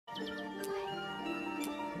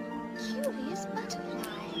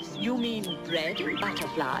You mean bread and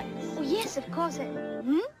butterflies? Oh, yes, of course.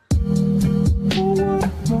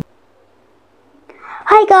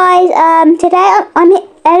 Hi guys, today I'm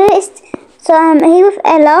here with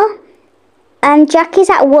Ella, and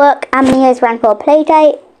Jackie's at work and Mia's ran for a play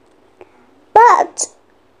date. But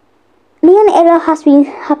me and Ella have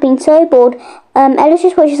been so bored. Ella's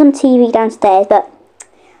just watching some TV downstairs, but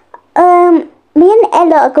me and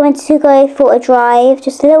Ella are going to go for a drive,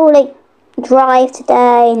 just a little drive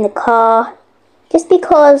today in the car, just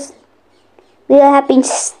because we have been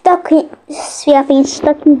stuck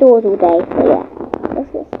indoors all day. So yeah,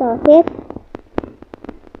 let's get started.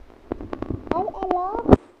 Hi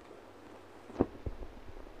Ella.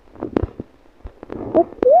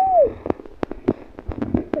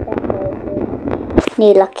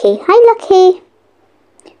 New Lucky. Hi Lucky.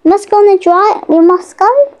 We must go on the drive. We must go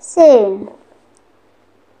soon.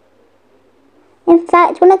 In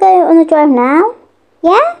fact, wanna go on the drive now?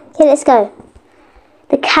 Yeah? Okay, let's go.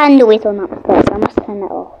 The candle is on upstairs, so I must turn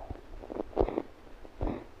that off.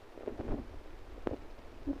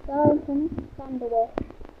 Let's go, turn the candle off.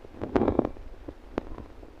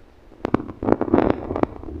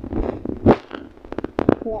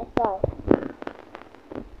 Let's go.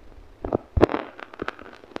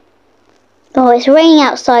 Oh, it's raining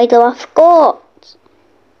outside though, I forgot.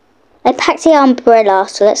 I packed the umbrella,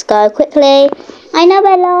 so let's go quickly. I know,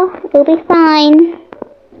 Ella, it'll be fine.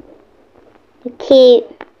 You're cute.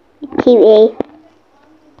 You're cutie.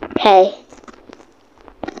 Okay.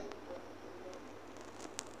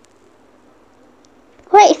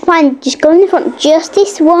 Right, fine, just go in the front just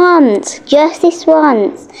this once. Just this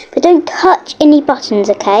once. But don't touch any buttons,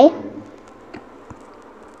 okay?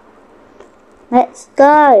 Let's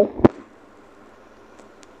go.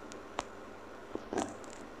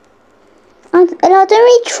 And I don't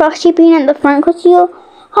really trust you being at the front because you're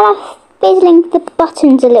kind of fiddling the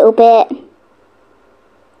buttons a little bit.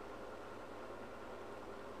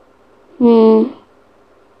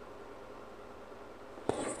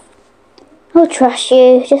 I'll trust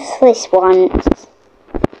you just for this once.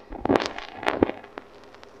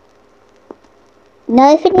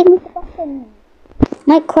 No fiddling with the buttons.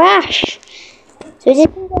 Might crash. So we're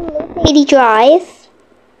just going to go on a little daily drive.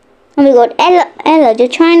 Oh my god, Ella, you're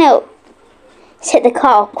trying to set the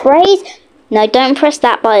car off. Crazy. No, don't press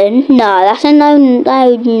that button. No, that's a no.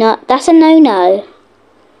 That's a no.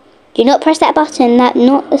 Do not press that button.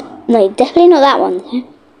 No, definitely not that one.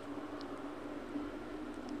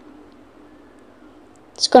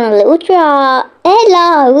 It's gone a little dry.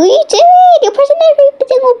 Ella, what are you doing? You're pressing every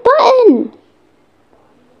single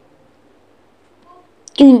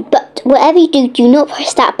button. But whatever you do not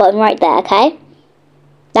press that button right there, okay?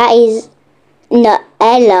 That is no,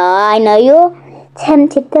 Ella. I know you're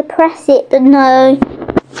tempted to press it, but no,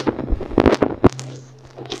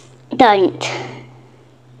 don't.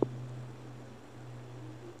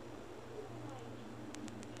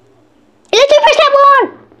 Ella, don't press that one!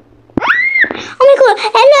 Oh my god,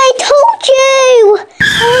 Ella, I told you!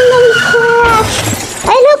 Ella, we crashed!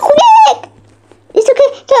 Ella, quick! It's okay,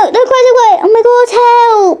 don't crash away! Oh my god,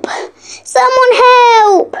 help! Someone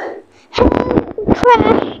help! Help, we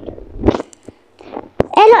crashed!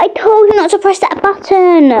 Ella, I told you not to press that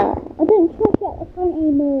button! I don't trust you at the front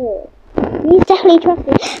anymore. You definitely trust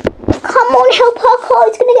me. Come on, help our car,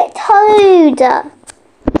 it's gonna get towed!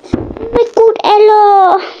 Oh my god,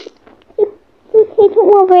 Ella! It's okay, don't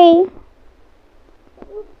worry.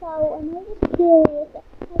 I know you're curious.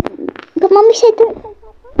 But Mummy said don't press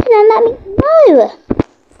that button and that means no.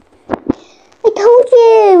 I told you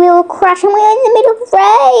we will crash and we're in the middle of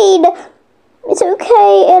rain. It's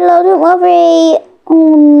okay, Ella, don't worry.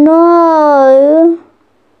 Oh no.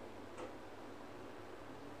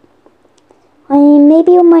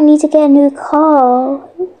 Maybe you might need to get a new car.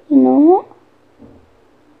 You know?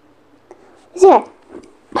 Yeah.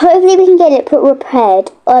 Hopefully we can get it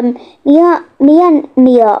repaired. Mia,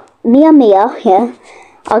 yeah,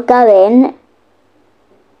 are going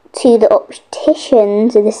to the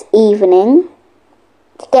opticians this evening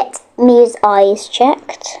to get Mia's eyes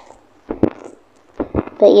checked.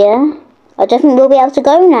 But yeah, I definitely will be able to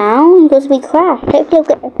go now because we crashed. Hopefully we'll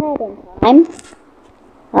get repaired in time.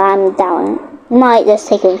 I'm down. Might just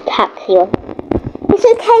take a taxi or something. It's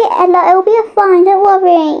okay, Ella, it'll be fine, don't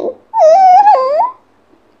worry.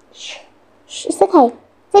 Shh, it's okay.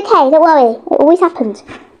 It's okay, don't worry. It always happens.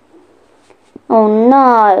 Oh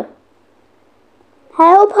no.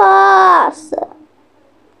 Help us!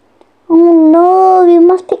 Oh no, we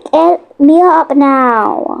must pick Mia up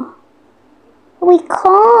now. We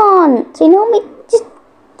can't. You know, we just...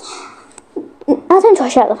 I don't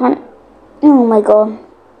trust you at the front. Oh my god.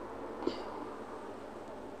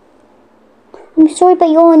 I'm sorry, but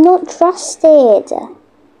you're not trusted.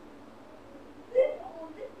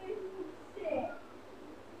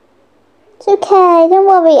 It's okay, don't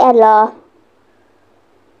worry, Ella.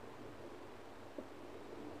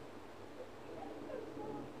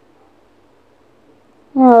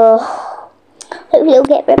 Oh, hopefully it'll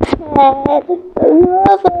get repaired. I'm so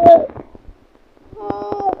nervous.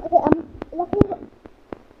 Oh, okay, lucky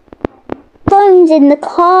phone's in the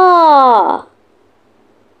car.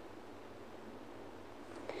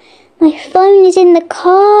 My phone is in the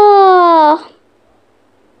car.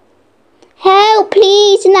 Help,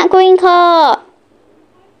 please, in that green car.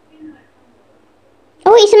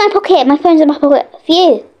 Oh, it's in my pocket. My phone's in my pocket.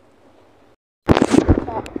 Phew.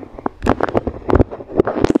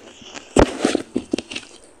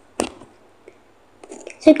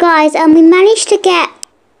 So guys, we managed to get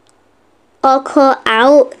our car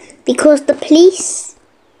out because the police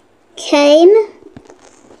came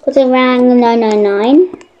because they rang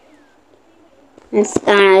 999 and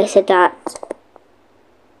I said that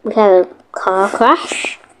we had a car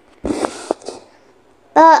crash.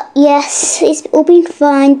 But yes, it's all been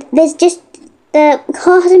fine. There's just the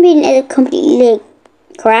car hasn't been completely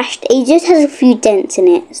crashed. It just has a few dents in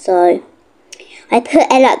it, so I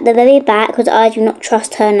put Ella at the very back because I do not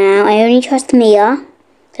trust her now. I only trust Mia.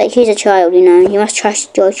 Like, she's a child, you know. You must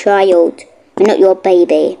trust your child and not your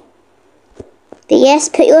baby. But yes,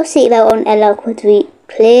 put your seatbelt on, Ella, because we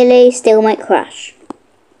clearly still might crash.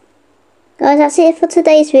 Guys, that's it for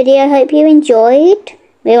today's video. I hope you enjoyed.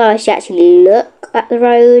 Maybe I should actually look at the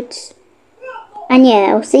roads. And yeah,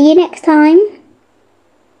 I'll see you next time.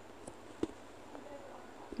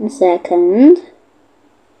 A second.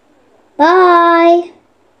 Bye.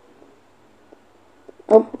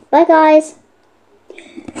 Oh, bye guys.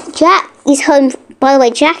 Jack is home. By the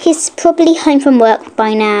way, Jack is probably home from work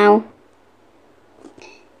by now.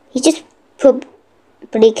 He just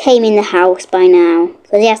probably came in the house by now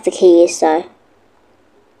because he has the keys. So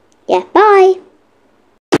yeah, bye.